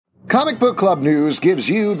Comic Book Club News gives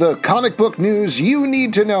you the comic book news you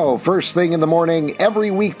need to know first thing in the morning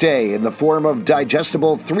every weekday in the form of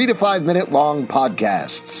digestible 3 to 5 minute long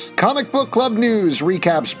podcasts. Comic Book Club News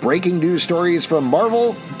recaps breaking news stories from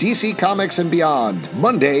Marvel, DC Comics, and beyond,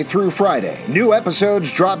 Monday through Friday. New episodes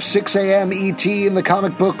drop 6 a.m. ET in the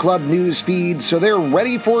Comic Book Club News feed, so they're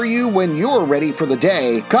ready for you when you're ready for the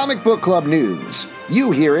day. Comic Book Club News.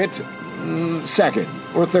 You hear it second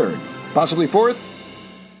or third, possibly fourth.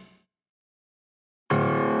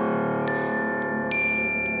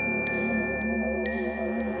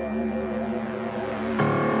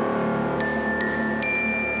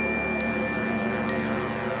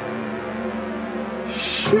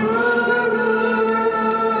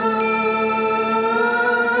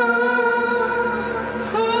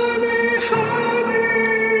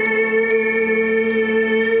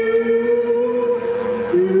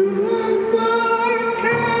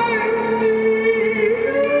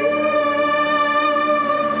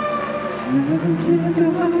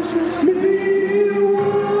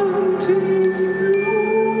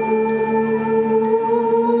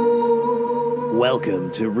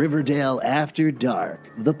 Welcome to Riverdale After Dark,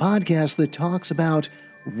 the podcast that talks about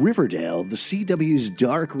Riverdale, the CW's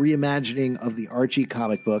dark reimagining of the Archie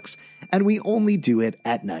comic books, and we only do it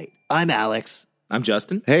at night. I'm Alex. I'm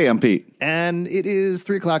Justin. Hey, I'm Pete. And it is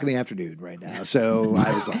 3 o'clock in the afternoon right now, so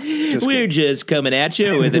I was like, We're just coming at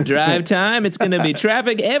you with a drive time. It's going to be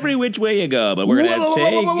traffic every which way you go, but we're going to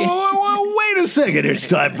take... Wait a second, it's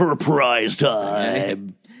time for a prize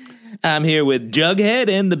time. I'm here with Jughead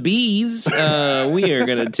and the Bees. We are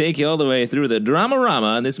going to take you all the way through the Drama-Rama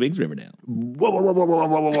on this week's Riverdale.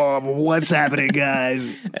 What's happening,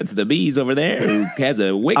 guys? That's the Bees over there who has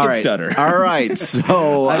a wicked stutter. All right,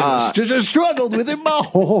 so I've just struggled with it my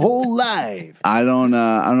whole life. I don't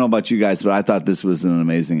know about you guys, but I thought this was an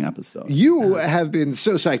amazing episode. You have been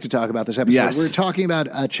so psyched to talk about this episode. Yes. We're talking about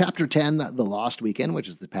Chapter 10, The Lost Weekend, which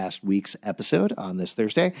is the past week's episode on this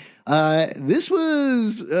Thursday. This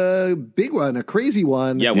was a big one, a crazy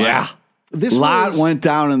one. Yeah, wow. Yeah. This lot went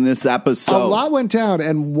down in this episode. A lot went down,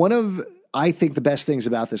 and one of, I think, the best things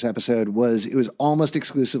about this episode was it was almost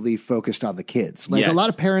exclusively focused on the kids. Like, Yes. a lot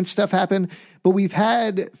of parent stuff happened, but we've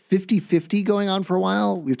had 50-50 going on for a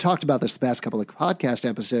while. We've talked about this the past couple of podcast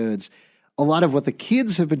episodes. A lot of what the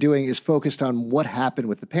kids have been doing is focused on what happened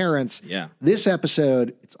with the parents. Yeah. This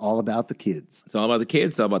episode, it's all about the kids. It's all about the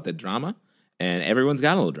kids. It's all about the drama, and everyone's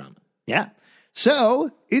got a little drama. Yeah.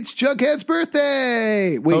 So, it's Jughead's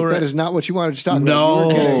birthday. Wait, Oh, right. That is not what you wanted to talk about.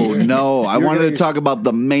 No. I wanted to gonna- talk about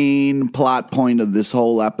the main plot point of this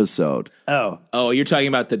whole episode. Oh, you're talking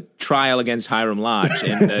about the trial against Hiram Lodge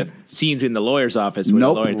and the scenes in the lawyer's office. With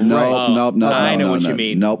Nope. the lawyer. No, I know no, what no, you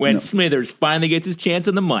mean. nope, when no. Smithers finally gets his chance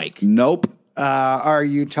on the mic. Nope. Are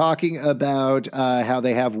you talking about how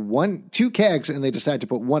they have two kegs and they decide to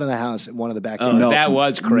put one in the house and one in the backyard? Oh, that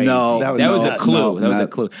was crazy. No, that that was was a nuts. clue. No, that was a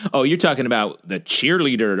not- clue. Oh, you're talking about the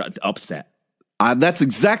cheerleader upset. That's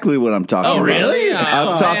exactly what I'm talking about. really? I'm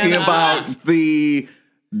Oh, talking man. about the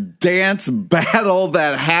dance battle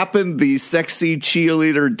that happened, the sexy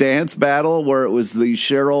cheerleader dance battle where it was the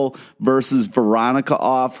Cheryl versus Veronica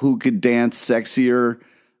off who could dance sexier.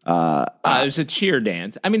 There's a cheer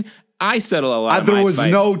dance. I mean, I settle a lot of There my was fights.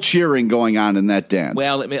 no cheering going on in that dance.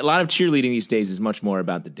 Well, I mean, a lot of cheerleading these days is much more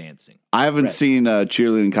about the dancing. I haven't seen a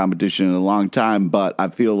cheerleading competition in a long time, but I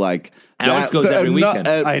feel like Alex goes every weekend.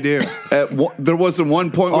 I do. There wasn't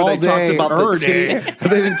one point where All they talked day, about the every team. day. They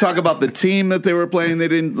didn't talk about the team that they were playing.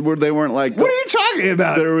 They weren't like. What are you talking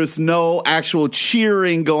about? There was no actual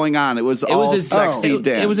cheering going on. It was all sexy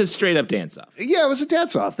dance. It was a straight up dance off. Yeah, it was a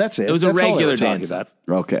dance off. That's it. It was a That's all they regular were talking dance about.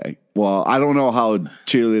 Okay. Well, I don't know how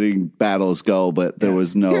cheerleading battles go, but there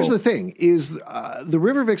was no. Here's the thing: is the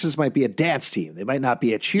River Vixens might be a dance team. They might not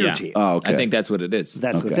be a cheer Yeah. team. Oh, okay. I think that's what it is.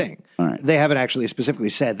 That's the okay. thing. All right. They haven't actually specifically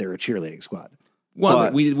said they're a cheerleading squad. Well,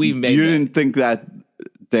 But we made you that. didn't think that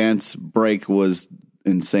dance break was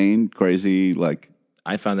insane, crazy? Like,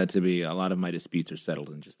 I found that to be a lot of my disputes are settled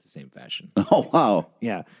in just the same fashion. oh wow.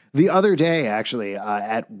 Yeah. The other day, actually,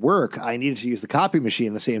 at work, I needed to use the copy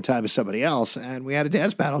machine the same time as somebody else, and we had a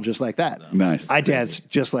dance battle just like that. Nice. I danced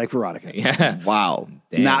just like Veronica. Yeah. Wow.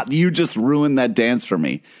 Damn. Not you just ruined that dance for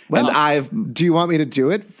me. Well, and I've Do you want me to do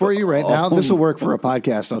it for you right now? This will work for a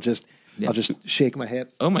podcast. I'll just shake my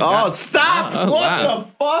hips. Oh my god. Oh, stop. Oh, what wow. the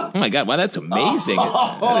fuck? Oh my god. Wow, that's amazing.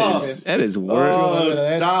 That is worse.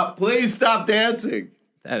 Oh, stop. Please stop dancing.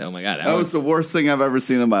 Oh my god. That was the worst thing I've ever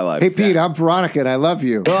seen in my life. Hey, Pete, I'm Veronica, and I love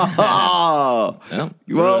you. Oh. Well,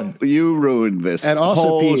 Well, you ruined this And also,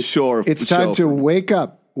 whole Pete, show. it's time to wake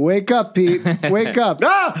up Wake up, Pete. Wake up.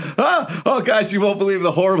 Oh, guys, you won't believe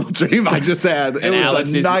the horrible dream I just had. It And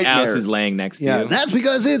was a nightmare. Alex is laying next to Yeah, you. that's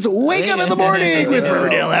because it's Wake Up in the Morning with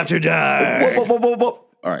Riverdale After Dark. Whoop, whoop, whoop, whoop.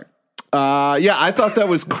 All right. Yeah, I thought that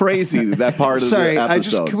was crazy, that part of Sorry, the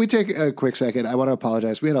episode. can we take a quick second? I want to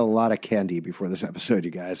apologize. We had a lot of candy before this episode,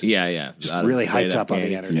 you guys. Yeah. Just really hyped up on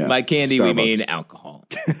the energy. Yeah. By candy, we Starbucks. mean alcohol.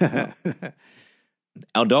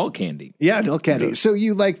 Adult candy. Yeah, adult candy. So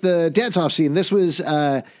you like the dance-off scene. This was,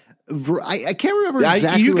 I can't remember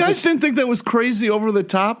exactly you what guys this- didn't think that was crazy over the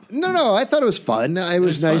top? No, I thought it was fun. It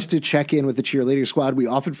was nice to check in with the cheerleading squad. We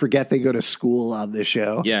often forget they go to school on this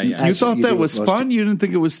show. Yeah. You as thought do that with was most- fun? You didn't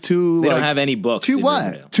think it was too, They like, don't have any books. To in what?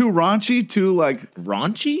 Riverdale. too raunchy, too, like...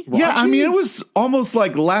 Raunchy? Yeah, I mean, it was almost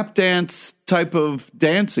like lap dance type of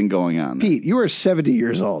dancing going on. Pete, you are 70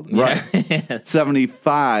 years old. Right.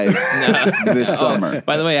 75 this summer.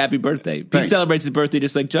 By the way, happy birthday. Pete Thanks. celebrates his birthday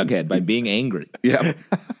just like Jughead by being angry. Yeah.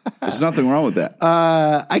 There's nothing wrong with that.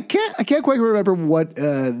 I can't quite remember what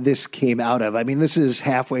this came out of. I mean, this is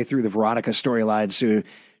halfway through the Veronica storyline, so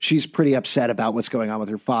she's pretty upset about what's going on with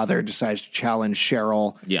her father, decides to challenge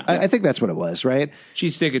Cheryl. Yeah. I think that's what it was, right?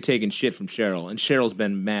 She's sick of taking shit from Cheryl, and Cheryl's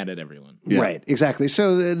been mad at everyone. Yeah. Right, exactly.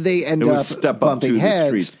 So they end It up was step up bumping to the heads,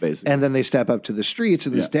 streets, basically. and then they step up to the streets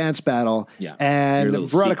in this Yeah. dance battle. Yeah. Your And little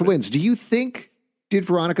Veronica secret. wins. Do you think, did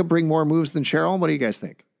Veronica bring more moves than Cheryl? What do you guys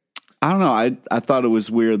think? I don't know. I thought it was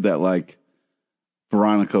weird that, like,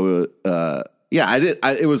 Veronica,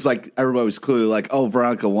 it was like everybody was clearly like, oh,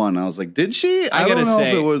 Veronica won. I was like, did she? I gotta don't know say-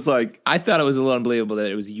 if it was like, I thought it was a little unbelievable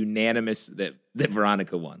that it was unanimous that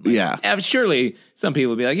Veronica won. Like, Yeah. Surely some people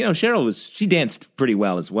would be like, Cheryl she danced pretty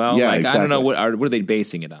well as well. Yeah, like, I don't know exactly. what are they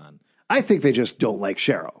basing it on? I think they just don't like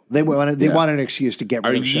Cheryl. They want an excuse to get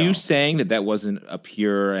rid Are of Cheryl. you saying that wasn't a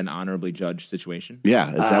pure and honorably judged situation?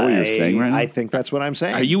 yeah, is that what you're saying right now? I think that's what I'm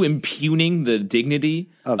saying. Are you impugning the dignity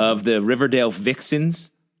of the Riverdale Vixens?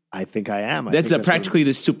 I think I am. I That's think practically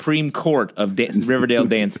the Supreme Court of Riverdale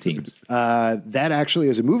dance teams. that actually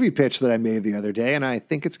is a movie pitch that I made the other day, and I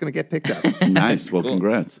think it's going to get picked up. Nice. Well,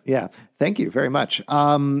 congrats. Yeah, thank you very much.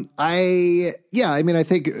 I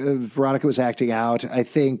think Veronica was acting out. I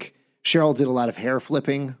think Cheryl did a lot of hair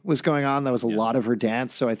flipping was going on. That was a lot of her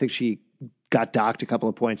dance, so I think she got docked a couple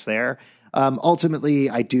of points there. Ultimately,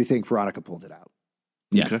 I do think Veronica pulled it out.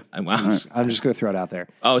 Yeah. Okay. Wow. I'm just going to throw it out there.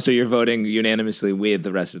 Oh, so you're voting unanimously with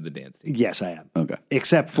the rest of the dance team. Yes, I am. Okay.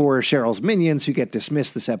 Except for Cheryl's minions who get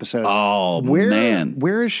dismissed this episode. Oh, man.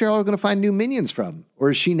 Where is Cheryl going to find new minions from? Or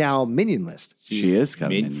is she now minionless? She is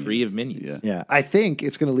kind of free of minions. Yeah. Yeah, I think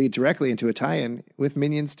it's going to lead directly into a tie-in with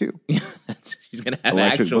Minions too. She's going to have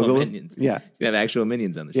Electric actual Boogaloo? minions. Yeah. She's going to have actual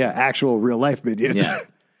minions on the show. Yeah, actual real-life Minions. Yeah.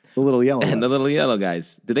 The little yellow And the ones. little yellow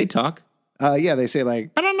guys. Do they talk? Yeah, they say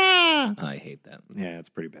like, "Banana." I hate that. Yeah, it's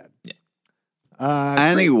pretty bad. Yeah.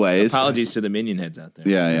 Anyways. Apologies to the minion heads out there.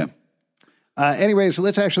 Yeah. Anyways,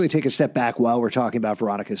 let's actually take a step back while we're talking about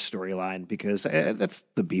Veronica's storyline because that's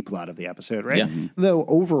the B plot of the episode, right? Yeah. Though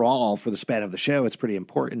overall, for the span of the show, it's pretty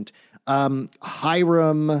important.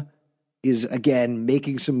 Hiram is again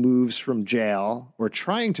making some moves from jail or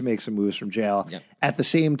trying to make some moves from jail at the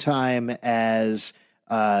same time as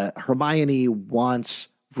Hermione wants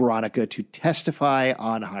Veronica to testify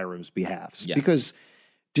on Hiram's behalf. Yeah. Because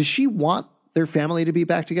does she want their family to be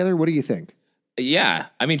back together? What do you think? Yeah.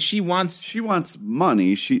 I mean, she wants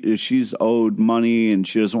money. She's owed money, and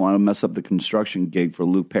she doesn't want to mess up the construction gig for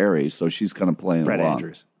Luke Perry, so she's kind of playing Brett along.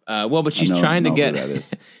 Andrews. but she's know- trying to know get who that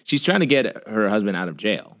is. she's trying to get her husband out of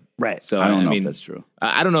jail. Right. So I don't know mean, if that's true.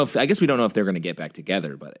 I don't know if I guess we don't know if they're going to get back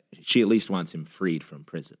together, but she at least wants him freed from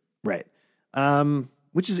prison. Right.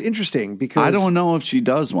 Which is interesting because I don't know if she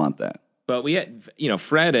does want that. But we had,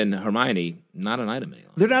 Fred and Hermione, not an item any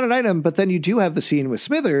longer. they're not an item, but then you do have the scene with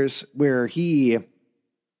Smithers where he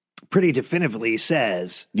pretty definitively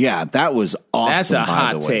says, Yeah, that was awesome. That's a by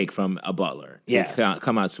hot the way. take from a butler. to Yeah.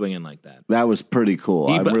 come out swinging like that. That was pretty cool.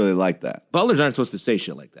 I but- really like that. Butlers aren't supposed to say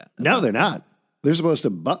shit like that. no, they're not. They're supposed to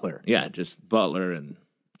butler. Yeah, just butler. And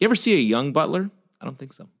you ever see a young butler? I don't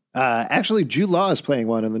think so. Actually, Jude Law is playing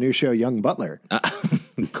one in the new show, Young Butler.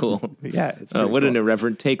 Cool. Yeah, it's What an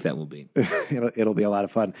irreverent take that will be. it'll be a lot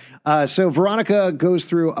of fun. So Veronica goes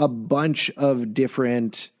through a bunch of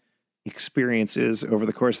different experiences over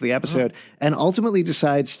the course of the episode and ultimately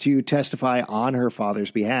decides to testify on her father's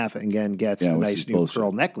behalf and again gets a which nice is new bullshit.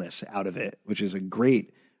 pearl necklace out of it, which is a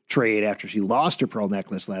great trade after she lost her pearl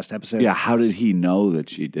necklace last episode. Yeah, how did he know that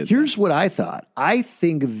she did Here's what I thought. I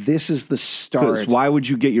think this is the that? start. 'Cause why would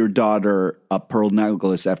you get your daughter a pearl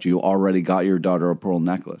necklace after you already got your daughter a pearl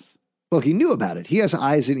necklace? Well, he knew about it. He has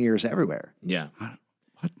eyes and ears everywhere. Yeah.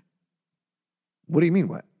 What do you mean,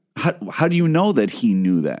 what? How do you know that he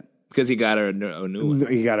knew that? Because he got her a new one.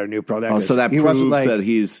 He got a new pearl necklace. Oh, so that he proves wasn't like, that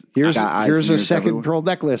he's here's got eyes here's and a ears second everywhere. pearl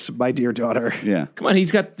necklace, my dear daughter. Yeah. Come on,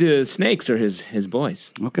 he's got the snakes are his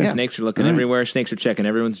boys. Okay. Yeah. Snakes are looking everywhere. Snakes are checking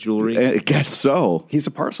everyone's jewelry. I guess so. He's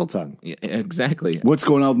a parcel tongue. Yeah, exactly. What's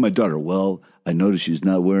going on with my daughter? Well, I noticed she's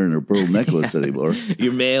not wearing her pearl necklace anymore.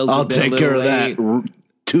 Your mails. I'll have been a take care little of that. late.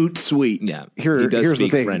 Toot sweet. Yeah. Here, he does here's the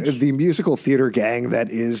speak thing: French. the musical theater gang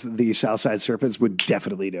that is the Southside Serpents would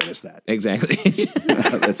definitely notice that. Exactly.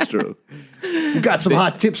 That's true. Got some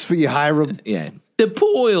hot tips for you, Hiram. Yeah. The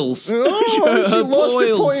poils. Oh, she lost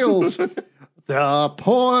her poils. The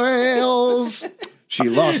poils. She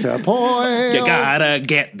lost her poils. You gotta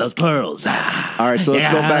get those pearls. All right, so let's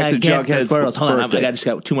go back to Jughead's pearls. Hold on, birthday. I just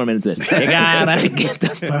got 2 more minutes of this. You gotta get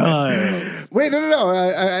those pearls. Wait, no.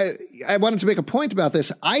 I wanted to make a point about this.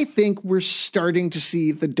 I think we're starting to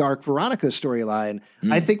see the Dark Veronica storyline.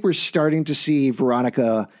 I think we're starting to see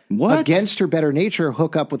Veronica, against her better nature,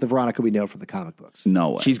 hook up with the Veronica we know from the comic books.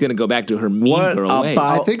 No way. She's gonna go back to her mean girl way.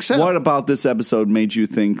 I think so. What about this episode made you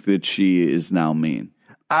think that she is now mean?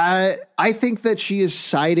 I think that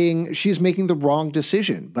she's making the wrong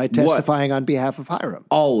decision by testifying on behalf of Hiram.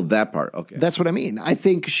 Oh, that part. Okay. That's what I mean. I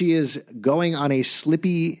think she is going on a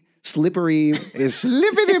slippery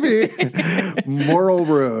moral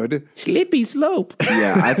road. Slippy slope.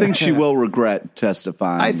 Yeah, I think she will regret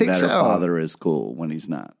testifying I think that her so. father is cool when he's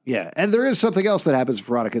not. Yeah, and there is something else that happens to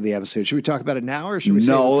Veronica in the episode. Should we talk about it now, or should we? save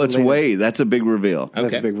it No, for let's later? wait. That's a big reveal.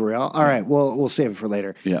 That's a big reveal. All right, we'll save it for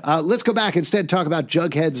later. Yeah. Let's go back instead and talk about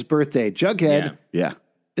Jughead's birthday. Jughead Yeah.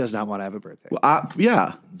 does not want to have a birthday.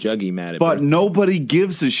 Yeah. Juggy mad at But birthday. nobody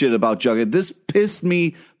gives a shit about Jughead. This pissed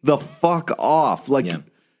me the fuck off. Like, Yeah.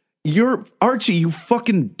 you're Archie, you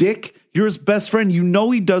fucking dick. You're his best friend. You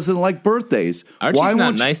know he doesn't like birthdays. Archie's Why not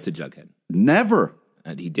won't you- nice to Jughead. Never.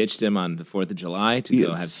 And he ditched him on the 4th of July to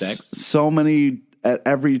go have sex. So many at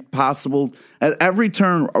every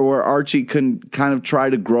turn where Archie can kind of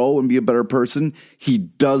try to grow and be a better person, he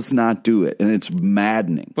does not do it, and it's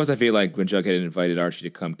maddening. Plus, I feel like when Jughead invited Archie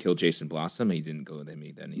to come kill Jason Blossom, he didn't go with him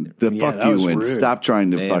then either. The Yeah, fuck that was you and rude. stop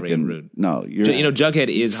trying to Very fucking rude. no. You're Jughead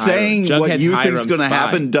is saying Hiram. what Jughead's you think's Hiram's going to spy.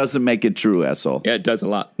 happen doesn't make it true, asshole. Yeah, it does a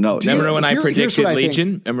lot. No, remember when I here's predicted what I think.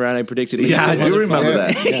 Legion? Remember when I predicted Legion? Yeah, I do remember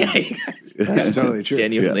that. That's totally true.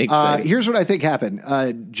 Genuinely excited. Here's what I think happened.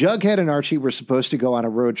 Jughead and Archie were supposed to go on a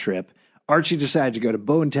road trip. Archie decided to go to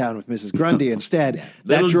Bone Town with Mrs. Grundy instead.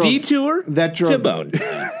 Little detour that drove to Bone.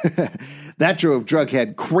 that drove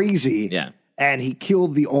Jughead crazy. Yeah. And he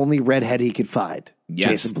killed the only redhead he could find. Yes.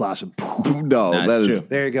 Jason Blossom. No, That's that is true.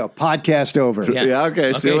 There you go. Podcast over. Yeah,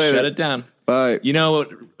 okay, see you later. Shut it down. Bye. You know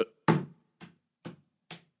what?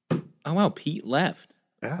 Oh, wow. Pete left.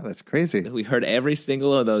 Yeah, that's crazy. We heard every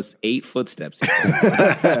single of those 8 footsteps.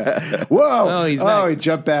 Whoa. Oh, he's back. he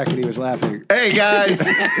jumped back and he was laughing. Hey guys.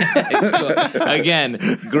 Again,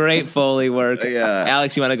 great Foley work. Yeah.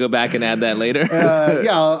 Alex, you want to go back and add that later?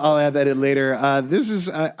 Yeah, I'll add that in later. This is,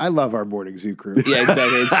 I love our morning zoo crew. Yeah,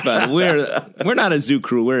 exactly. It's fun. We're not a zoo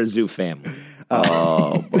crew. We're a zoo family.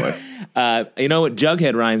 Oh boy. You know what?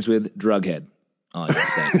 Jughead rhymes with drughead. All I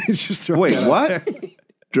can say. Just throw Wait, that out what? there. Wait,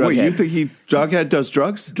 you Drughead. think Jughead does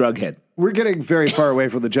drugs? Drughead. We're getting very far away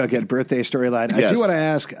from the Jughead birthday storyline. I Yes. do want to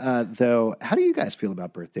ask, though, how do you guys feel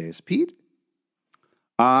about birthdays? Pete?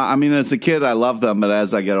 I mean, as a kid, I love them, but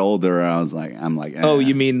as I get older, I'm like, Oh,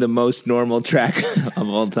 you mean the most normal track of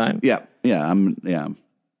all time? yeah,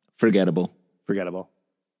 Forgettable. Forgettable.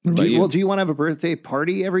 What Do about you, you? well, do you want to have a birthday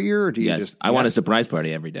party every year, or do you Yes, just? I want a surprise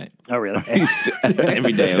party every day. Oh, really?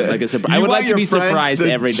 Every day, like a surprise. I You would want like to your be friends surprised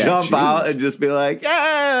to every day. Jump out and just be like,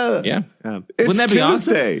 yeah. Yeah, It's wouldn't that be Tuesday.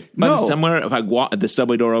 awesome? If I'm No. somewhere, if I walk, the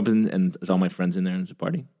subway door opens and there's all my friends in there and it's a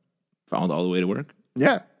party, for all the way to work.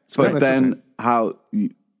 Yeah. But then how you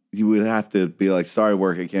would have to be like, sorry,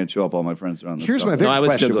 work, I can't show up. All my friends are on the Here's my subway. big No, I would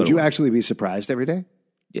still question: go would to you work. actually be surprised every day?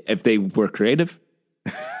 If they were creative,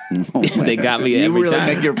 they got me You every really time.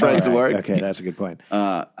 make your friends work. Okay, that's a good point.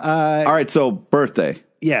 All right, so birthday.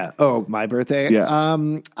 Yeah. Oh, my birthday. Yeah.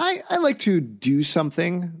 I like to do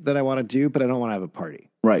something that I want to do, but I don't want to have a party.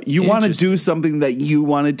 Right. You want to Interesting. do something that you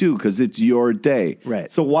want to do because it's your day.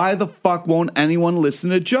 Right. So why the fuck won't anyone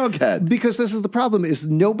listen to Jughead? Because this is the problem: is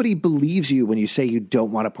nobody believes you when you say you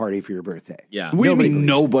don't want to party for your birthday. Yeah. What do you mean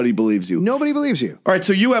nobody believes you? Nobody believes you. All right,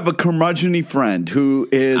 so you have a curmudgeon-y friend who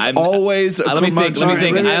is always a Let me think. Let me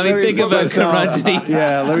think. Let me- Let me let me think put of a myself- curmudgeon.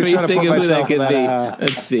 Yeah, let me try to think put of who that myself could in be. that,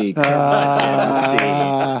 Let's see. I'm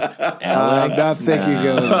not thinking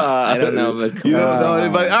of. I don't know. But You don't know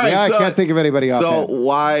anybody. All right, yeah, so, I can't think of anybody So offhand.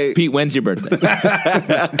 why? Pete, when's your birthday?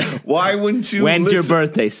 Why wouldn't you? When's your listen?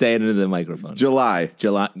 birthday? Say it into the microphone. July.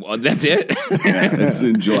 Well, that's it. Yeah, it's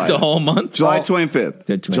in July. It's a whole month. July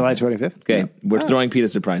 25th. July 25th. Okay, we're throwing Pete a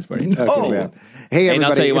surprise party. Oh. Hey, everybody, And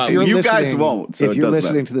I'll tell you if what, you're you guys listening- won't, so if it you're doesn't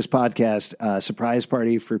listening matter. to this podcast, surprise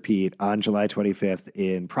party for Pete on July 25th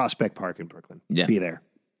in Prospect Park in Brooklyn. Yeah. Be there.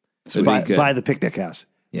 It'd be good. By the picnic house.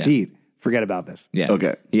 Yeah. Pete, forget about this. Yeah.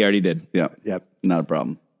 Okay. He already did. Yeah. Yep. Not a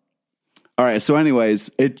problem. All right. So,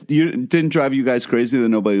 anyways, it didn't drive you guys crazy that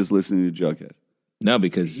nobody was listening to Jughead. No,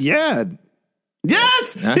 because Yeah.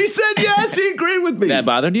 Yes, he said yes. He agreed with me. that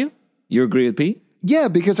bothered you. You agree with Pete? Yeah,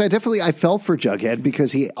 because I felt for Jughead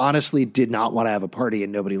because he honestly did not want to have a party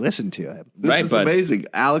and nobody listened to him. This Right, is but- amazing.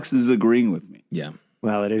 Alex is agreeing with me. Yeah.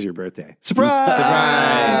 Well, it is your birthday. Surprise!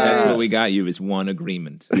 Surprise! That's what we got you is one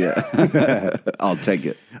agreement. Yeah, I'll take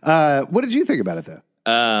it. What did you think about it,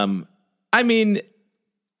 though? I mean,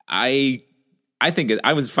 I think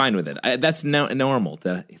I was fine with it. That's normal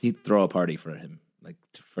to throw a party for him, like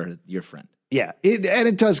for your friend. Yeah,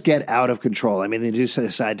 it does get out of control. I mean, they do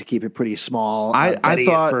decide to keep it pretty small. I Betty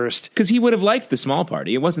thought- at first. Because he would have liked the small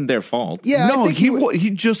party. It wasn't their fault. Yeah, No, I think he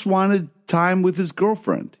just wanted time with his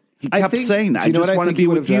girlfriend. He I kept think- saying that. do I you know just what want to think be he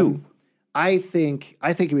would with have you. done? I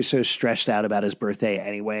think he was so stressed out about his birthday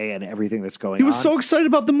anyway and everything that's going on. He was so excited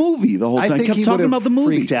about the movie the whole time. I think He kept he talking would about have the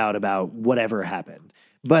movie. freaked out about whatever happened.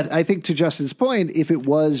 But I think to Justin's point, if it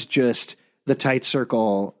was just the tight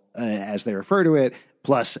circle, as they refer to it,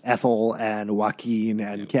 plus Ethel and Joaquin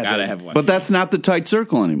and Kevin. Gotta have one. But that's not the tight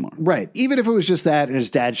circle anymore. Right. Even if it was just that and his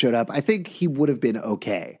dad showed up, I think he would have been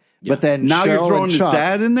okay. But then Now Cheryl you're throwing and his Chuck,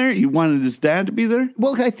 dad in there? You wanted his dad to be there?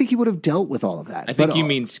 Well, I think he would have dealt with all of that. I think But, you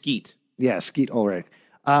mean Skeet. Yeah, Skeet Ulrich.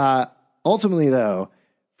 Ultimately, though,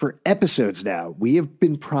 for episodes now, we have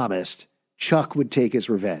been promised Chuck would take his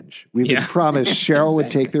revenge. We've been Yeah. promised Cheryl would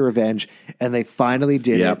take the revenge, and they finally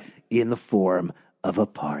did Yep. it in the form of a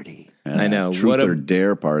party. I know. Truth What or a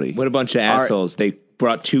dare party. what a bunch of assholes. They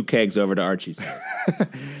brought 2 kegs over to Archie's house.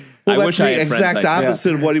 Well, I that's wish I the had friends exact like that.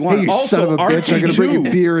 opposite of what he wanted. Hey, you also, son of a bitch, Archie I'm gonna bring you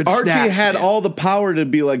too. beer and Archie snacks. had all the power to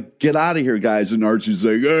be like, "Get out of here, guys!" And Archie's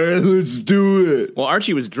like, "Let's do it." Well,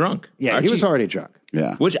 Archie was drunk. Yeah, Archie, he was already drunk.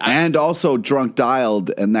 Yeah, I- and also drunk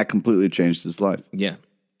dialed, and that completely changed his life. Yeah.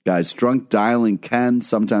 Guys, drunk dialing can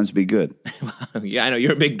sometimes be good. Yeah, I know.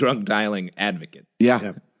 You're a big drunk dialing advocate.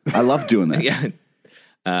 Yeah, I love doing that. Yeah.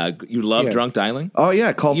 You love drunk dialing? Oh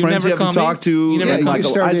yeah, call You friends never you haven't call me? talked to. You never Yeah, call me? Michael,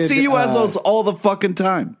 I started, see you as those all the fucking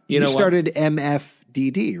time. You know You what? started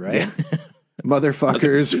MFDD, right?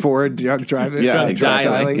 Motherfuckers for drunk driving. Yeah, drunk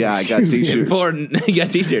exactly. dialing. Yeah, I got t-shirts. Important. You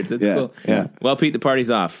got t-shirts. That's Yeah, cool. yeah. Well, Pete, the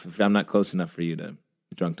party's off. If I'm not close enough for you to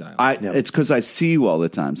drunk dial. It's because I see you all the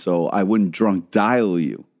time, so I wouldn't drunk dial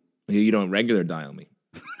you. You don't regular dial me.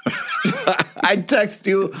 I text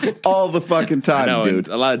you all the fucking time, No, dude.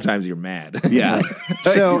 a lot of times you're mad. Yeah.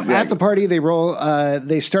 So Exactly. at the party, they roll.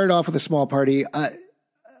 They started off with a small party.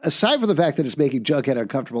 Aside from the fact that it's making Jughead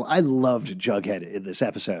uncomfortable, I loved Jughead in this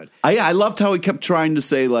episode. I loved how he kept trying to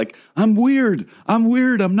say, like, I'm weird,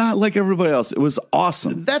 I'm not like everybody else. It was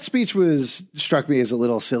awesome. That speech struck me as a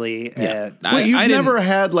little silly. Yeah. Wait, you've I didn't- never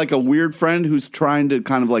had like a weird friend who's trying to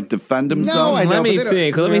kind of like defend himself? I know, Let me but they don't-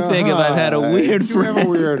 think. Let me think if I've had a weird You have a friend.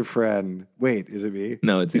 weird friend. Wait, is it me?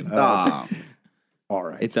 No, it's him. Ah. All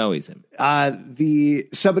right. It's always him.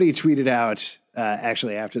 Somebody tweeted out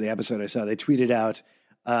actually after the episode I saw, they tweeted out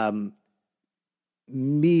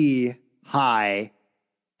me hi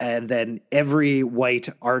and then every white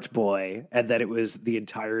art boy, and then it was the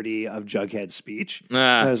entirety of Jughead's speech. And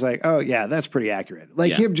I was like, oh yeah, that's pretty accurate.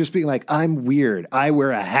 Like Yeah. him just being like, I'm weird, I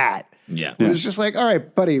wear a hat. Yeah. It was just like, all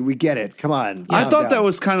right, buddy, we get it. Come on. I calm thought down. that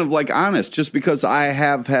was kind of like honest, just because I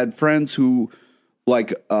have had friends who,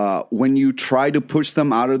 like, when you try to push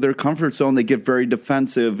them out of their comfort zone, they get very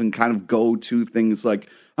defensive and kind of go to things like,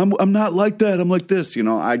 I'm not like that. I'm like this. You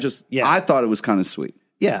know, I thought it was kind of sweet.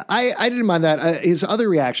 Yeah, I didn't mind that. His other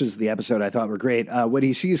reactions to the episode I thought were great. When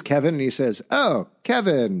he sees Kevin and he says, "Oh,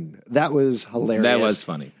 Kevin," that was hilarious. That was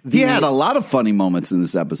funny. He had a lot of funny moments in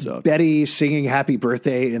this episode. Betty singing "Happy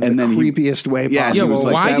Birthday" in And the then creepiest way Yeah, she possible. was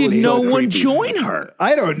like, Why that did was no so one creepy. join her?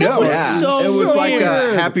 I don't know. Yeah, so it was like weird.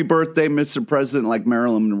 a happy birthday, Mr. President, like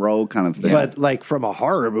Marilyn Monroe kind of thing. But like from a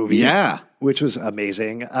horror movie. Yeah. Which was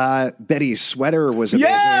amazing. Betty's sweater was amazing.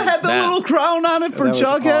 Yeah, had the That- little crown on it for That was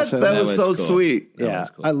Jughead. awesome. That That was was so cool. sweet. That Yeah, was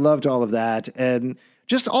cool. I loved all of that. And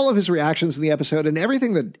just all of his reactions in the episode and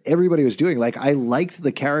everything that everybody was doing. Like, I liked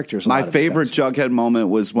the characters. a lot My of this favorite episode. Jughead moment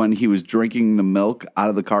was when he was drinking the milk out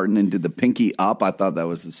of the carton and did the pinky up. I thought that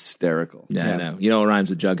was hysterical. Yeah, I know. You know what rhymes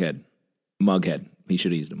with Jughead? Mughead. he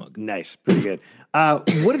should have used a mug. Nice. Pretty good.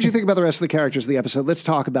 What did you think about the rest of the characters of the episode? Let's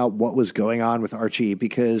talk about what was going on with Archie,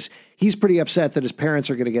 because he's pretty upset that his parents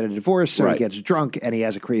are going to get a divorce, so he gets drunk and he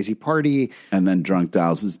has a crazy party. And then Drunk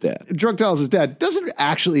Dials is dead. Drunk Dials is dead. Doesn't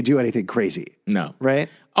actually do anything crazy. No. Right?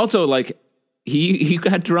 Also, like, he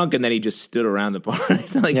got drunk and then he just stood around the bar.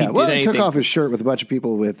 It's not like he did he anything. took off his shirt with a bunch of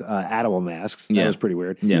people with animal masks. That was pretty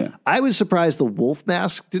weird. Yeah. I was surprised the wolf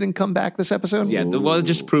mask didn't come back this episode. Yeah, well, it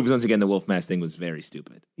just proves once again the wolf mask thing was very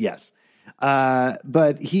stupid. Yes.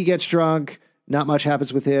 But he gets drunk. Not much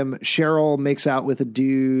happens with him. Cheryl makes out with a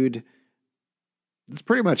dude. That's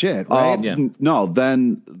pretty much it, right? Yeah. No,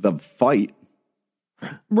 then the fight.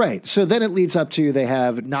 Right. So then it leads up to they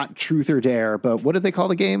have not truth or dare, but what did they call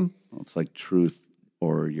the game? It's like truth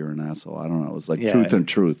or you're an asshole. I don't know. It was like truth and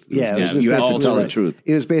truth. Yeah, it was just you have to basically tell the like- truth.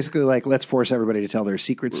 It was basically like, let's force everybody to tell their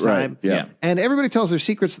secrets Right, time. yeah. And everybody tells their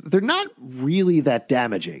secrets. They're not really that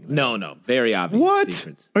damaging. No, very obvious What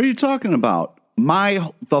secrets. are you talking about?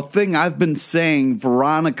 The thing I've been saying,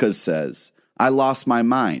 Veronica says, I lost my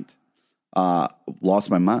mind. Lost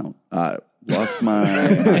my mind. Lost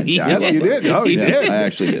my... He Yeah, did. you did. Oh, you He did. I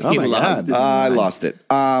actually did. Oh, my lost God. it. I lost it.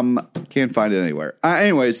 Can't find it anywhere.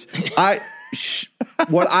 Anyways,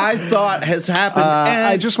 what I thought has happened.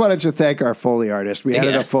 I just wanted to thank our Foley artist. We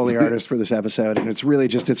added Yeah. a Foley artist for this episode, and it's really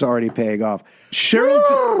just, it's already paying off.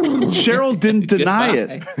 Cheryl didn't deny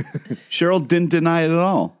it. Cheryl didn't deny it at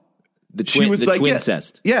all. The She twin, was the like,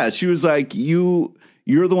 twincest. yeah, she was like, you're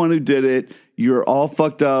the one who did it. You're all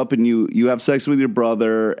fucked up, and you have sex with your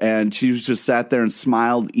brother. And she just sat there and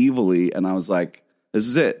smiled evilly. And I was like, this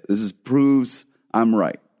is it. Proves I'm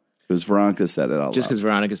right. Because Veronica said it out Just loud. because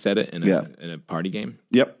Veronica said it in a party game.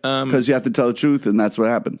 Yep. Because you have to tell the truth, and that's what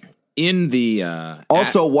happened. In the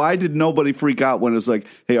Also, why did nobody freak out when it was like,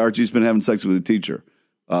 hey, Archie's been having sex with a teacher?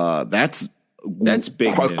 That's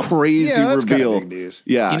big a news. crazy Yeah, that's kinda reveal. big news.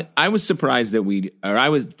 Yeah. I was surprised that I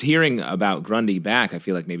was hearing about Grundy back. I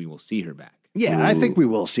feel like maybe we'll see her back. Yeah, I think we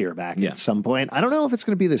will see her back Yeah. at some point. I don't know if it's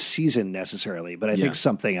going to be this season necessarily, but I Yeah. think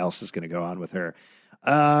something else is going to go on with her.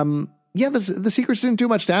 The secrets didn't do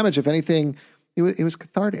much damage. If anything, it was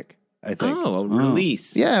cathartic, I think. Oh, a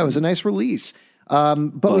release. Yeah, it was a nice release.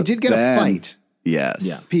 But we did get then- a fight. Yes.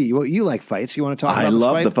 Yeah. P, you like fights. You want to talk about I this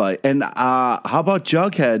love fight? the fight. And how about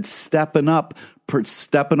Jughead stepping up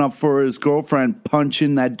for his girlfriend,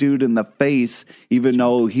 punching that dude in the face, even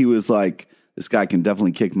though he was like, this guy can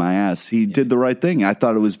definitely kick my ass. He did the right thing. I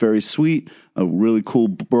thought it was very sweet, a really cool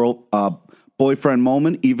boyfriend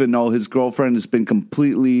moment, even though his girlfriend has been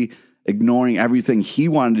completely ignoring everything he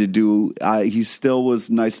wanted to do. He still was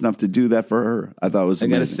nice enough to do that for her. I thought it was I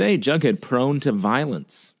amazing. gotta say, Jughead prone to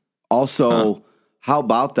violence. Also, how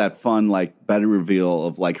about that fun, like, Betty reveal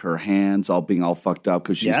of, like, her hands all being all fucked up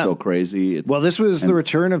because she's Yeah. so crazy? It's Well, this was the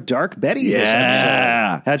return of Dark Betty. This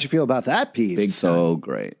Yeah. episode. How'd you feel about that, Pete? so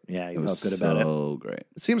great. Yeah, you It felt was good about it. So great.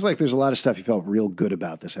 It seems like there's a lot of stuff you felt real good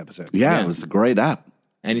about this episode. Yeah, Yeah. it was a great app.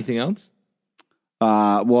 Anything else?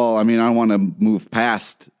 Well, I mean, I want to move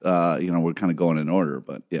past, we're kind of going in order,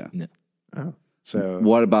 but yeah. No. So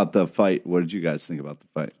What about the fight? What did you guys think about the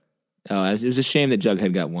fight? Oh, it was a shame that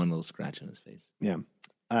Jughead got one little scratch on his face. yeah,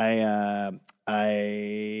 I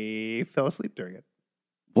fell asleep during it.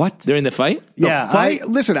 What? During the fight? fight?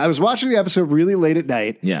 I was watching the episode really late at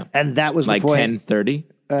night. Yeah. and that was Like the point. 10:30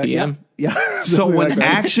 p.m.? Yeah. So Something when like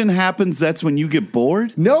that. action happens, that's when you get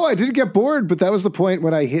bored? No, I didn't get bored, but that was the point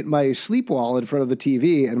when I hit my sleep wall in front of the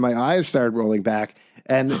TV and my eyes started rolling back.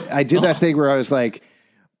 And I did that thing where I was like,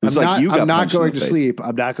 It's I'm like not, you got I'm not punched in going the to face. sleep.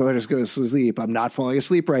 I'm not going to go to sleep. I'm not falling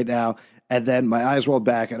asleep right now. And then my eyes rolled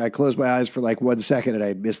back and I closed my eyes for like 1 second and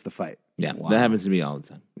I missed the fight. Yeah, that happens to me all the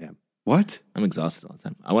time. What? I'm exhausted all the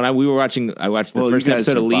time. I watched the Well, first you guys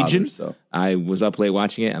episode of are Legion. fathers, so. I was up late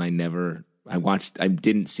watching it, and I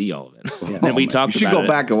didn't see all of it. And we talked You should about go it.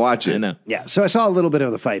 back and watch it. I know. Yeah. So I saw a little bit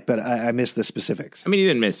of the fight, but I missed the specifics. I mean, you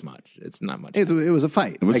didn't miss much. It's not much. It was a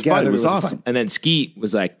fight. It was I fun. gathered It was a awesome. fight. And then Skeet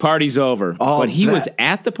was like, "Party's over," but he was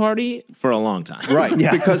at the party for a long time. Right,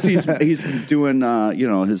 because he's doing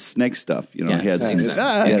his snake stuff. Yeah, he had snake some,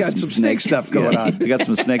 stuff. he I had got some snake stuff going on. He got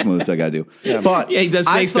some snake moves I got to do. But Yeah, he does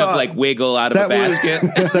I snake stuff thought like wiggle out of a that was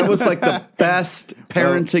basket. that was like the best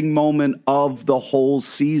parenting moment of the whole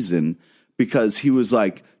season because he was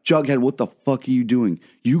like, Jughead, what the fuck are you doing?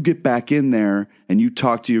 You get back in there and you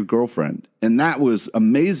talk to your girlfriend. And that was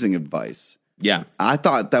amazing advice. Yeah. I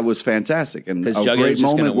thought that was fantastic and a 'Cause Jughead great was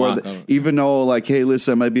just moment gonna where, walk over. even though, like, hey,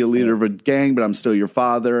 listen, I might be a leader of a gang, but I'm still your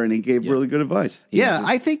father, and he gave really good advice. Yeah,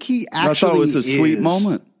 I think he thought actually it was a sweet is.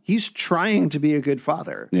 moment. He's trying to be a good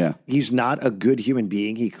father. Yeah. He's not a good human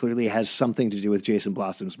being. He clearly has something to do with Jason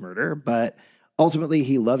Blossom's murder, but ultimately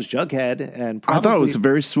he loves Jughead, and I thought it was a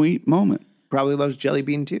very sweet moment. Probably loves Jelly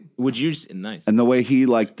Bean too. Would you nice? And the way he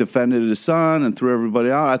like defended his son and threw everybody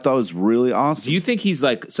out, I thought was really awesome. Do you think he's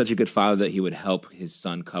like such a good father that he would help his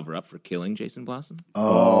son cover up for killing Jason Blossom?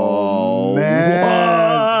 Oh, man.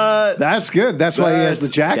 What? That's good. That's why he has the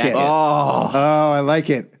jacket. Oh, I like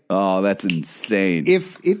it. oh, that's insane.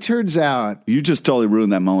 If it turns out, You just totally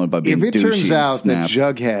ruined that moment by being if it douchey turns and out that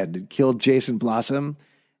snapped. Jughead killed Jason Blossom,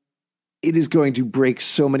 it is going to break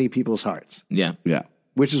so many people's hearts, Yeah. Yeah.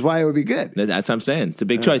 which is why it would be good. That's what I'm saying. It's a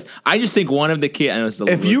big choice. I just think one of the kids. I know it's a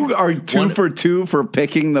If you are two for two for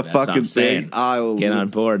picking the That's what fucking I'm saying. thing, I will Get on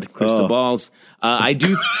board, crystal balls. I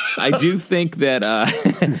do think that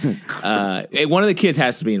one of the kids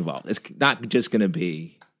has to be involved. It's not just going to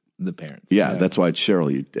be the parents. Yeah, that's why it's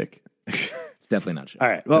Cheryl, you dick. It's definitely not sure. All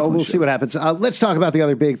right. Well, we'll see what happens. Let's talk about the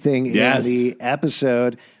other big thing Yes. in the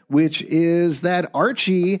episode, which is that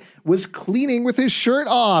Archie was cleaning with his shirt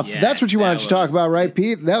off. Yes, That's what you wanted to talk about, right,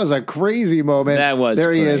 Pete? That was a crazy moment. That was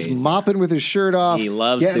There he crazy. is, mopping with his shirt off. He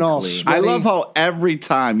loves getting to all clean. sweaty. I love how every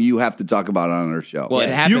time you have to talk about it on our show. Well, it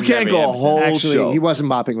happens you can't every go a episode. whole Actually, show. he wasn't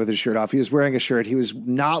mopping with his shirt off. He was wearing a shirt. He was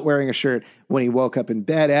not wearing a shirt when he woke up in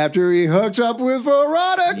bed after he hooked up with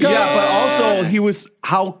Veronica. Yeah, but also he was.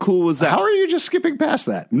 How cool was that? How are you just skipping past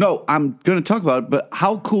that? No, I'm going to talk about it. But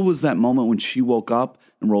how cool was that moment when she woke up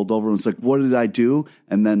and rolled over and was like, "What did I do?"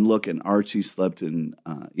 And then look, and Archie slept in,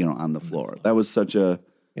 on the floor. That was such a.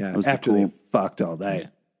 Yeah, that was a after cool. they fucked all night.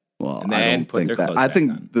 Well, And they I hadn't don't put think their that. clothes I back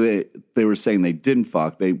think on. they were saying they didn't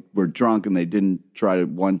fuck. They were drunk and they didn't try to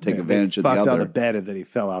take advantage of the fucked other. on the bed and then he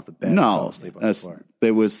fell off the bed and fell No, asleep on the that's, floor.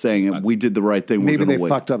 they was saying we did the right thing. Maybe we're they gonna wait.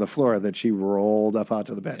 fucked on the floor that she rolled up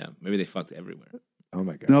onto the bed. Yeah, maybe they fucked everywhere. Oh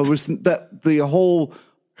my god. No, it was that the whole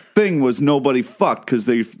thing was nobody fucked because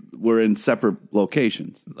they were in separate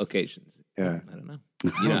locations. Locations. Yeah. I don't know.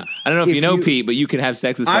 I don't know if If you know, you- Pete, but you can have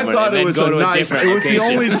sex with I someone thought and it then was go a to a nice. different It was the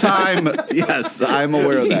location. only time. Yes, I'm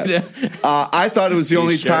aware of that. I thought it was the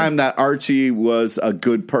only sure? time that Archie was a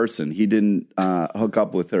good person. He didn't hook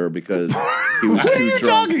up with her because he was What are too you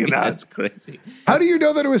drunk. talking about? That's crazy. How do you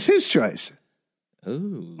know that it was his choice?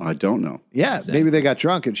 Ooh. I don't know. Yeah, maybe they got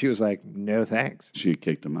drunk and she was like, "No thanks." She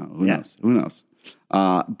kicked him out. Who Yeah. knows? Who knows?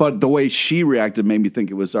 But the way she reacted made me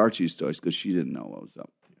think it was Archie's choice because she didn't know what was up.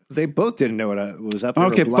 They both didn't know what was up. They were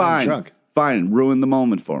Okay, blind fine. drunk. Fine. Ruin the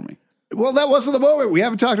moment for me. Well, that wasn't the moment. We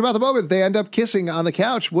haven't talked about the moment. They end up kissing on the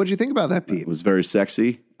couch. What'd you think about that, Pete? It was very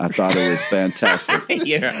sexy. I thought it was fantastic.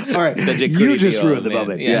 Yeah. All right, Such a you creepy just old ruined the man.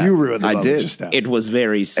 moment. Yeah. You ruined the I moment did. just now. It was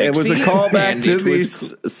very sexy. It was a callback and to it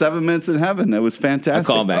was these 7 minutes in heaven. It was a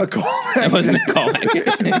fantastic. callback. A callback. That wasn't a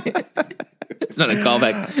callback. It's not a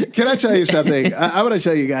callback. Can I tell you something? I want to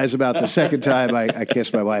tell you guys about the second time I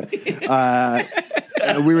kissed my wife.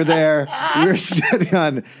 We were there. We were standing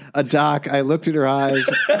on a dock. I looked in her eyes.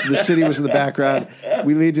 The city was in the background.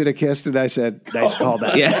 We leaned in a kiss, and I said, "Nice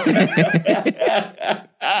callback." Yeah.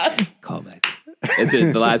 Callback. That's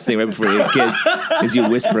it. The last thing right before you kiss is you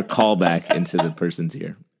whisper callback into the person's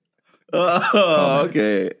ear. Oh,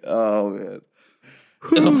 okay. Oh, man.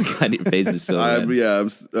 Oh my god, your face is so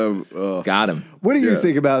red. Got him. What do you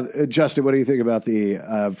think about Justin? What do you think about the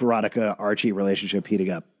Veronica Archie relationship heating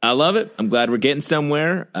up? I love it. I'm glad we're getting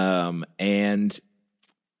somewhere. And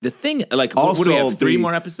the thing, like, what do we have? Three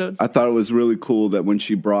more episodes? I thought it was really cool that when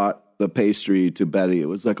she brought the pastry to Betty, it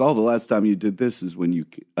was like, oh, the last time you did this is when you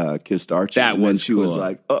kissed Archie. That and then was she cool. was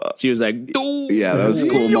like, She was like, "Doo." yeah, that was a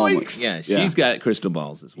cool moment. Yeah, she's got crystal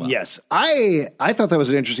balls as well. Yes, I thought that was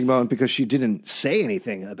an interesting moment because she didn't say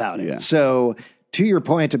anything about it. Yeah. So, to your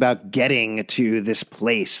point about getting to this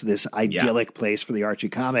place, this idyllic place for the Archie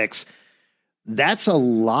comics, that's a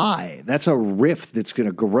lie. That's a rift that's going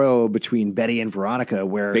to grow between Betty and Veronica.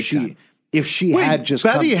 Where Big time. if she Wait, had just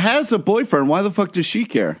Betty has a boyfriend. Why the fuck does she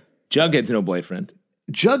care? Jughead's no boyfriend.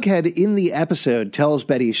 Jughead in the episode tells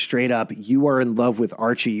Betty straight up, "You are in love with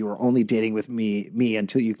Archie. You are only dating with me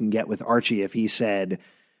until you can get with Archie." If he said,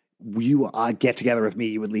 "You get together with me,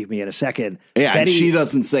 you would leave me in a second." Yeah, and she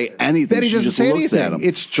doesn't say anything. Betty she doesn't just say looks at anything. him.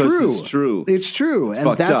 It's true. This is true. It's true. And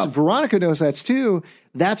fucked that's up. Veronica knows that's too.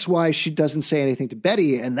 That's why she doesn't say anything to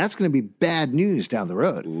Betty, and that's going to be bad news down the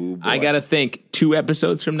road. I got to think 2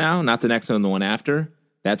 episodes from now, not the next one, the one after.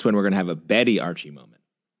 That's when we're going to have a Betty Archie moment.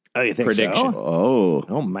 Oh, you think Prediction. so? Oh,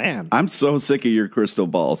 Oh, man. I'm so sick of your crystal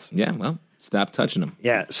balls. Yeah, well, stop touching them.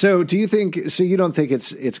 Yeah. So do you think, so you don't think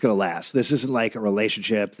it's going to last? This isn't like a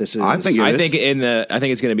relationship. This is. I think it I is.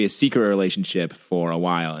 think it's going to be a secret relationship for a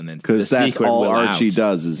while, and then Because the that's secret all will Archie out.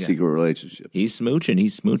 does is secret relationships. He's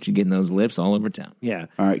smooching, getting those lips all over town. Yeah.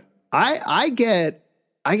 All right. I get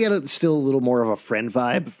I get still a little more of a friend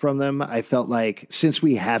vibe from them. I felt like since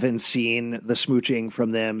we haven't seen the smooching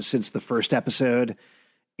from them since the first episode,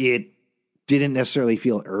 it didn't necessarily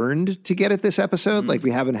feel earned to get it this episode. Like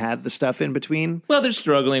we haven't had the stuff in between. Well, they're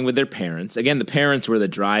struggling with their parents. Again, the parents were the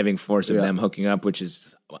driving force of them hooking up, which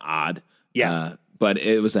is odd. Yeah. But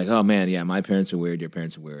it was like, oh man, yeah, my parents are weird, your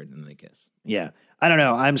parents are weird, and they kiss. Yeah. I don't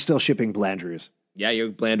know. I'm still shipping Blandrews. Yeah, you're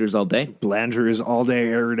Blanders all day. Blandrews all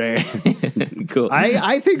day, every day. Cool.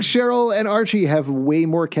 I think Cheryl and Archie have way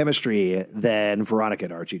more chemistry than Veronica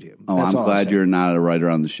and Archie do. Oh, I'm glad you're not a writer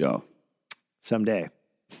on the show. Someday.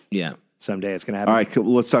 Yeah. Someday it's going to happen. All right,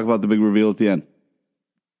 cool. Let's talk about the big reveal at the end.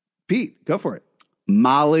 Pete, go for it.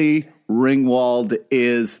 Molly Ringwald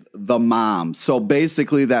is the mom. So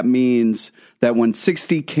basically that means that when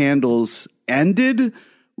 60 Candles ended,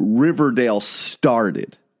 Riverdale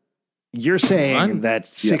started. You're saying Fun. that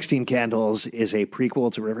 16 Candles is a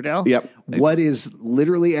prequel to Riverdale? Yep. What is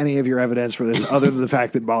literally any of your evidence for this other than the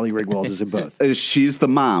fact that Molly Ringwald is in both? She's the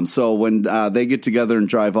mom. So when they get together and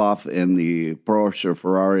drive off in the Porsche or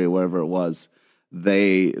Ferrari or whatever it was,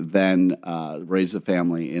 they then raise a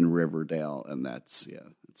family in Riverdale. And it's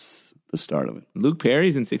the start of it. Luke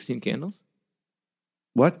Perry's in 16 Candles?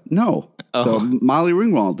 What? No. Oh. Molly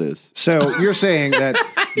Ringwald is. So you're saying that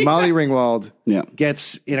Molly Ringwald Yeah.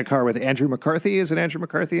 gets in a car with Andrew McCarthy. Is it Andrew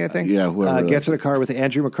McCarthy, I think? Yeah, whoever Gets in a car with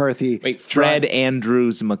Andrew McCarthy. Wait, Fred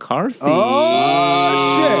Andrews McCarthy.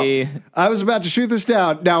 Oh, shit. I was about to shoot this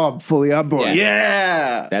down. Now I'm fully on board.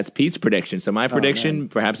 Yeah. That's Pete's prediction. So my prediction,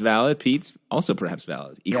 perhaps valid. Pete's also perhaps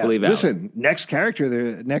valid. Equally valid. Listen, next character,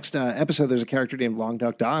 the next episode, there's a character named Long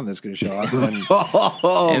Duck Don that's going to show up.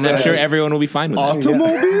 And I'm sure everyone will be fine with that.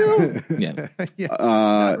 Automobile? Yeah.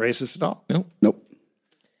 Not racist at all. Nope.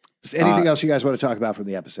 Anything else you guys want to talk about from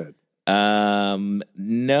the episode?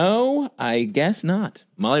 No, I guess not.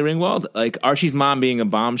 Molly Ringwald, like Archie's mom being a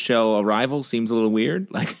bombshell arrival seems a little weird.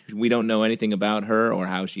 Like we don't know anything about her or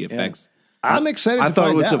how she affects. I'm excited I to thought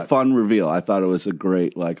find it was out. a fun reveal. I thought it was a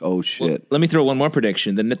great, oh, shit. Let me throw one more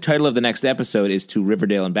prediction. The title of the next episode is To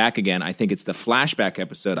Riverdale and Back Again. I think it's the flashback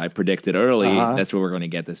episode I predicted early. That's where we're going to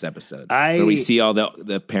get this episode. Where we see all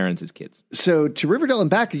the parents as kids. So To Riverdale and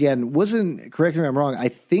Back Again wasn't, correct me if I'm wrong, I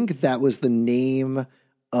think that was the name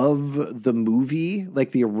of the movie,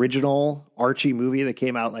 like the original Archie movie that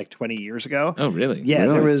came out like 20 years ago. Oh, really? Yeah,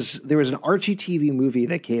 Really? there was an Archie TV movie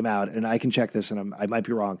that came out, and I can check this, and I might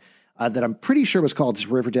be wrong, that I'm pretty sure was called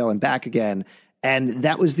Riverdale and Back Again, and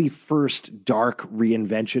that was the first dark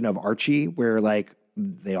reinvention of Archie, where like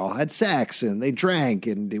they all had sex and they drank,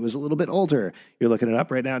 and it was a little bit older. You're looking it up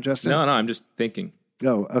right now, Justin? No, I'm just thinking.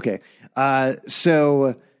 Oh, okay.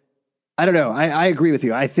 So I don't know. I agree with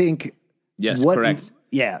you. I think Yes, correct.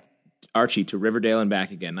 Yeah. Archie, To Riverdale and Back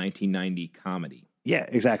Again, 1990 comedy. Yeah,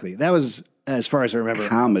 exactly. That was, as far as I remember,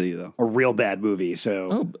 Comedy, though. a real bad movie. So,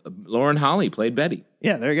 Oh, Lauren Holly played Betty.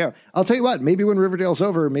 yeah, there you go. I'll tell you what, maybe when Riverdale's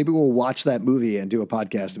over, maybe we'll watch that movie and do a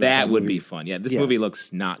podcast about That would movie. be fun. Yeah, this movie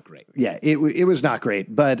looks not great. Yeah, it was not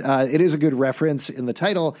great, but it is a good reference in the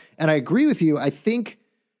title. And I agree with you. I think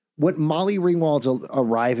what Molly Ringwald's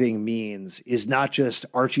arriving means is not just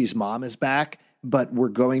Archie's mom is back, but we're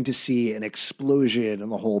going to see an explosion in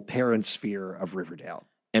the whole parent sphere of Riverdale.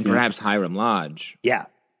 And perhaps Hiram Lodge Yeah.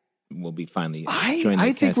 will be finally I joining the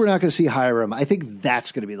think cast. we're not going to see Hiram. I think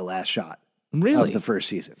that's going to be the last shot Really? of the first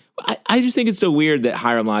season. I just think it's so weird that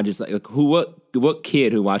Hiram Lodge is like what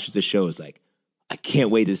kid who watches the show is like, I can't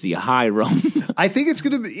wait to see Hiram. I think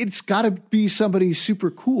it's got to be somebody super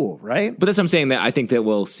cool, right? But that's what I'm saying, that I think that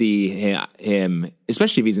we'll see him,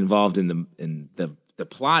 especially if he's involved in the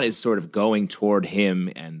plot is sort of going toward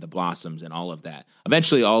him and the Blossoms and all of that.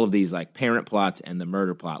 Eventually, all of these like parent plots and the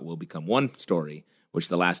murder plot will become one story, which is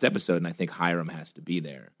the last episode, and I think Hiram has to be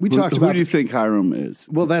there. We talked about Who do you think Hiram is?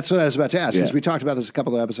 Well, that's what I was about to ask. Yeah. Because we talked about this a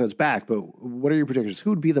couple of episodes back. But what are your predictions? Who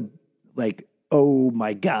would be the like? Oh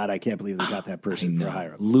my God! I can't believe they got that person for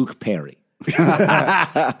Hiram. Luke Perry.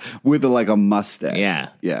 With a mustache. Yeah.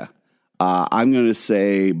 Yeah. I'm going to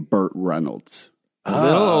say Burt Reynolds. A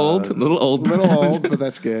little old. A little old, but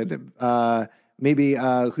that's good. Maybe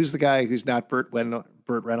who's the guy who's not Burt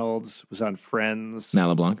Reynolds? Was on Friends. Mal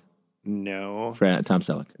LeBlanc. No. Tom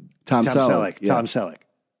Selleck. Tom Selleck. Yeah. Tom Selleck.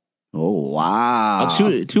 Oh, wow.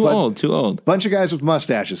 Too old. Bunch of guys with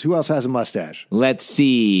mustaches. Who else has a mustache? Let's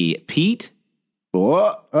see. Pete.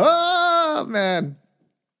 What? Oh man.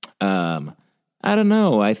 I don't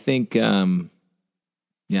know. I think, I don't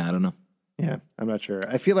know. Yeah, I'm not sure.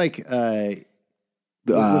 I feel like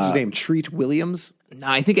what's his name? Treat Williams. No,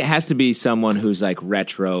 I think it has to be someone who's like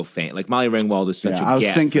retro fan. Like Molly Ringwald is such a I was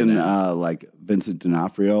get thinking for that. like Vincent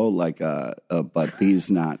D'Onofrio, but he's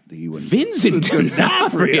not. He wouldn't. Vincent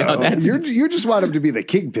D'Onofrio. That's You just want him to be the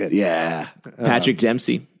kingpin. Yeah. Patrick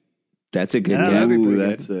Dempsey. That's a good Yeah, guy. that'd be Ooh, pretty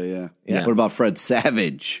that's yeah. Yeah. What about Fred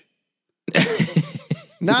Savage?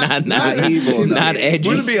 Not evil, no. not edgy.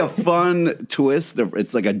 Wouldn't it be a fun twist?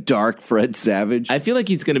 It's like a dark Fred Savage. I feel like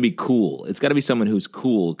he's going to be cool. It's got to be someone who's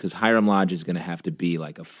cool because Hiram Lodge is going to have to be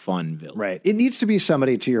like a fun villain. Right. It needs to be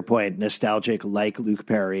somebody, to your point, nostalgic, like Luke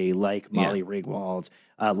Perry, like Molly Ringwald,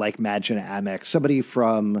 like Madgen Amex, somebody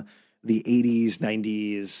from the 80s,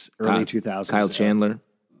 90s, early 2000s. Kyle Chandler.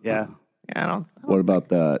 Yeah. Yeah, I don't What about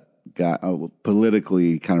the guy?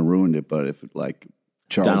 Politically, kind of ruined it. But if like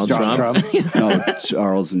Charles Donald Trump. no,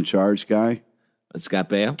 Charles in Charge guy. Scott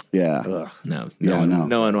Baio. Yeah. No, Yeah, no.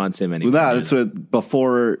 no one wants him anymore. Well, that's what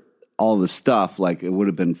before all the stuff. Like it would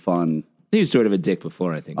have been fun. He was sort of a dick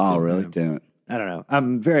before, I think. Oh, too. really? Damn it. I don't know.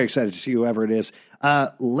 I'm very excited to see whoever it is.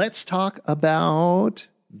 Let's talk about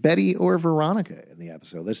Betty or Veronica in the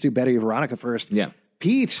episode. Let's do Betty or Veronica first. Yeah.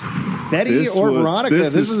 Pete, Betty or Veronica?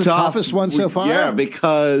 This is the tough. toughest one so far. Yeah,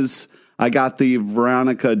 because I got the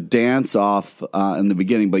Veronica dance off in the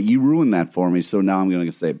beginning, but you ruined that for me. So now I'm going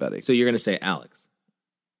to say Betty. So you're going to say Alex.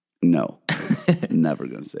 No, never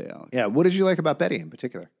going to say Alex. Yeah. What did you like about Betty in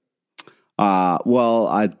particular? Well,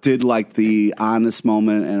 I did like the honest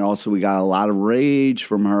moment, and also we got a lot of rage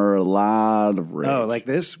from her. A lot of rage. Oh, like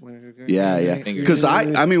this? Yeah. Because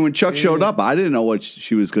I mean, when Chuck showed up, I didn't know what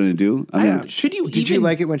she was going to do. I mean, Should you Did you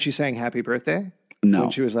like it when she sang Happy Birthday? No. When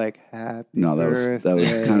she was like, Happy no, that was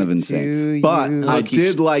kind of to insane. But you. I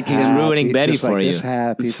did like he's in ruining Betty Just like for you. this,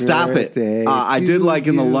 Happy Stop it. birthday I did to like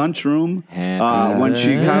in the you. lunchroom Happy when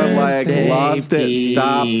she kind of like birthday, lost it,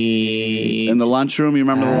 stopped Pete. in the lunchroom. You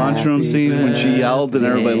remember the lunchroom scene when she yelled and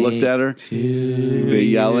everybody looked at her? The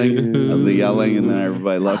yelling, and then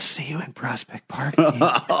everybody I'll left. see you in Prospect Park.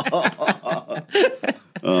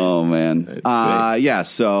 Oh, man. Yeah,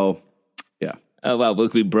 so, yeah. Oh, well,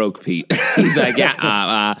 look, we broke Pete. He's like,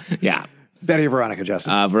 yeah. Betty or Veronica,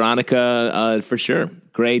 Justin? Veronica, for sure.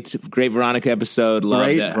 Great Veronica episode. Love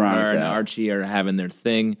Great that Veronica. her and Archie are having their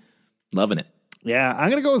thing. Loving it. Yeah, I'm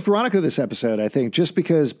going to go with Veronica this episode, I think, just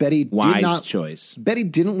because Betty Wise choice. Betty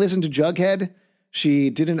didn't listen to Jughead. She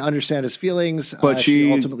didn't understand his feelings. But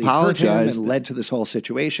she ultimately hurt him apologized. and led to this whole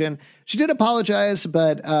situation. She did apologize,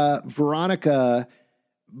 but Veronica,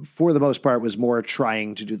 for the most part, was more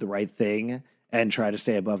trying to do the right thing and try to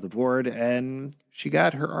stay above the board, and she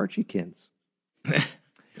got her Archiekins.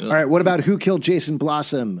 All right, what about who killed Jason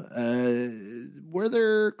Blossom? Were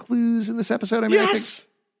there clues in this episode? I mean, Yes.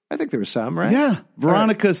 I think there was some, right? Yeah.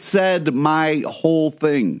 Veronica said my whole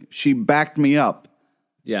thing. She backed me up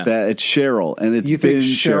Yeah. that it's Cheryl, and it's You been think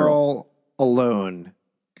Cheryl. Cheryl alone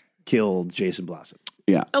killed Jason Blossom?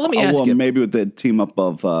 Yeah. Let me ask well, you- maybe with the team up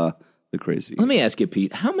of the crazy. Let me ask you,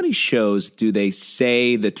 Pete, how many shows do they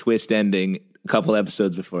say the twist ending a couple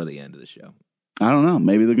episodes before the end of the show? I don't know.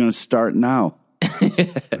 Maybe they're going to start now.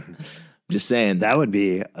 Just saying. That would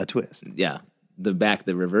be a twist. Yeah. The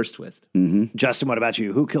reverse twist. Justin, what about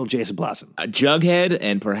you? Who killed Jason Blossom? Jughead,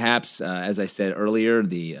 and perhaps, as I said earlier,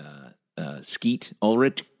 the Skeet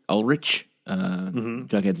Ulrich,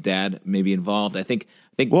 Jughead's dad, may be involved. I think.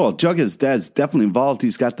 Well, Jughead's dad's definitely involved.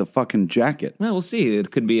 He's got the fucking jacket. Well, we'll see.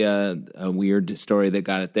 It could be a weird story that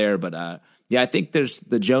got it there, but yeah, I think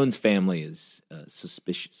the Jones family is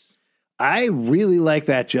suspicious. I really like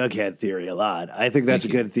that Jughead theory a lot. I think that's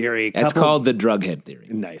Thank a you. good theory. That's called the drughead theory.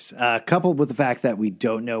 Nice. Coupled with the fact that we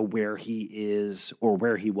don't know where he is or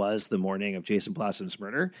where he was the morning of Jason Blossom's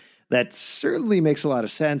murder, that certainly makes a lot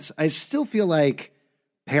of sense. I still feel like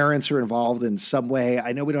parents are involved in some way.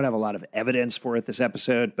 I know we don't have a lot of evidence for it this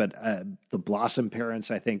episode, but the Blossom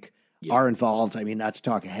parents, I think, are involved. I mean, not to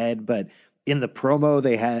talk ahead, but in the promo,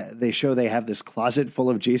 they show they have this closet full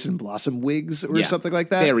of Jason Blossom wigs or something like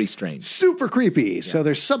that. Very strange. Super creepy. Yeah. So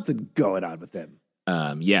there's something going on with them.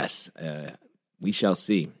 Yes, we shall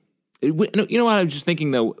see. You know what? I was just thinking,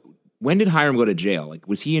 though, when did Hiram go to jail? Like,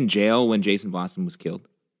 was he in jail when Jason Blossom was killed?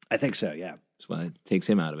 I think so, yeah. That's why it takes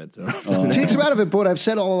him out of it. So. It takes him out of it, but what I've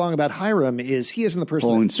said all along about Hiram is he isn't the person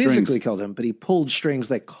Pulling that physically strings. killed him, but he pulled strings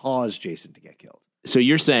that caused Jason to get killed. So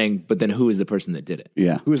you're saying, but then who is the person that did it?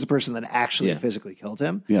 Yeah. Who is the person that actually Yeah. physically killed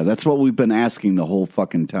him? Yeah, that's what we've been asking the whole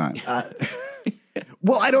fucking time.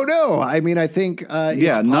 Well, I don't know. I mean, I think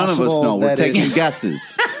yeah, none of us know. We're taking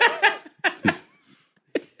guesses.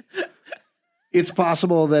 It's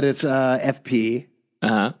possible that it's FP.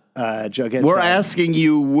 Uh-huh. Jughead. We're Stein. asking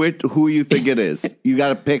you who you think it is. You got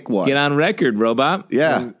to pick one. Get on record, robot.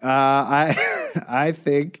 Yeah. I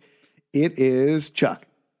think It is Chuck.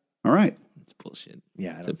 All right. It's bullshit.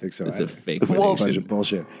 Yeah, I don't think so. It's either. a fake Bunch prediction. of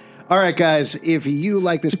bullshit. All right, guys, if you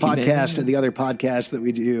like this podcast and the other podcasts that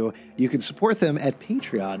we do, you can support them at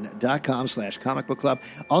patreon.com/comicbookclub.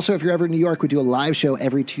 Also, if you're ever in New York, we do a live show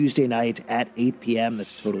every Tuesday night at 8 p.m.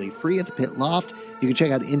 That's totally free at the Pit Loft. You can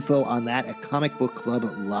check out info on that at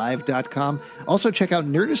comicbookclublive.com. Also, check out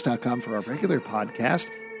nerdist.com for our regular podcast.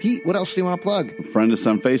 Pete, what else do you want to plug? Friend us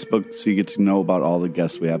on Facebook so you get to know about all the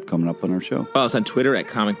guests we have coming up on our show. Follow us on Twitter at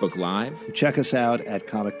Comic Book Live. Check us out at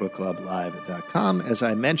comicbookclublive.com, as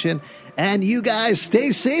I mentioned. And you guys stay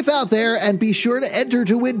safe out there and be sure to enter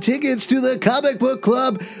to win tickets to the Comic Book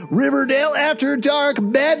Club Riverdale After Dark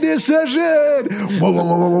Madness Session. Whoa, whoa,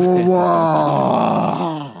 whoa, whoa, whoa,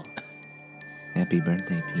 whoa. Happy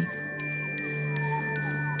birthday, Pete.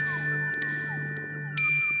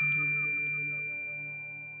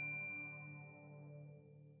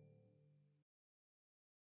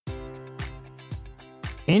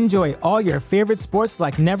 Enjoy all your favorite sports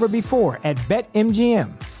like never before at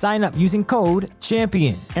BetMGM. Sign up using code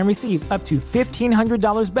CHAMPION and receive up to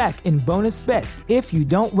 $1,500 back in bonus bets if you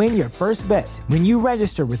don't win your first bet. When you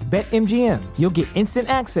register with BetMGM, you'll get instant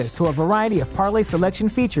access to a variety of parlay selection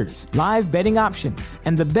features, live betting options,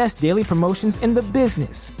 and the best daily promotions in the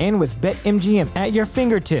business. And with BetMGM at your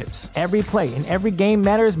fingertips, every play and every game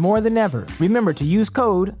matters more than ever. Remember to use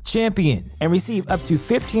code CHAMPION and receive up to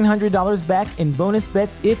 $1,500 back in bonus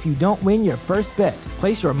bets if you don't win your first bet.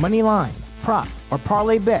 Place your money line, prop, or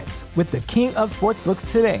parlay bets with the king of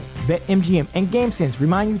sportsbooks today. BetMGM and GameSense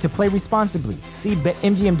remind you to play responsibly. See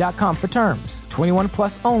BetMGM.com for terms. 21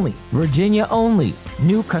 plus only. Virginia only.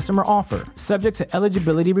 New customer offer. Subject to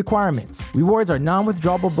eligibility requirements. Rewards are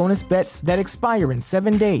non-withdrawable bonus bets that expire in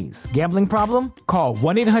 7 days. Gambling problem? Call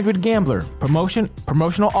 1-800-GAMBLER.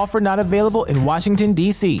 Promotional offer not available in Washington,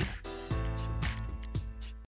 D.C.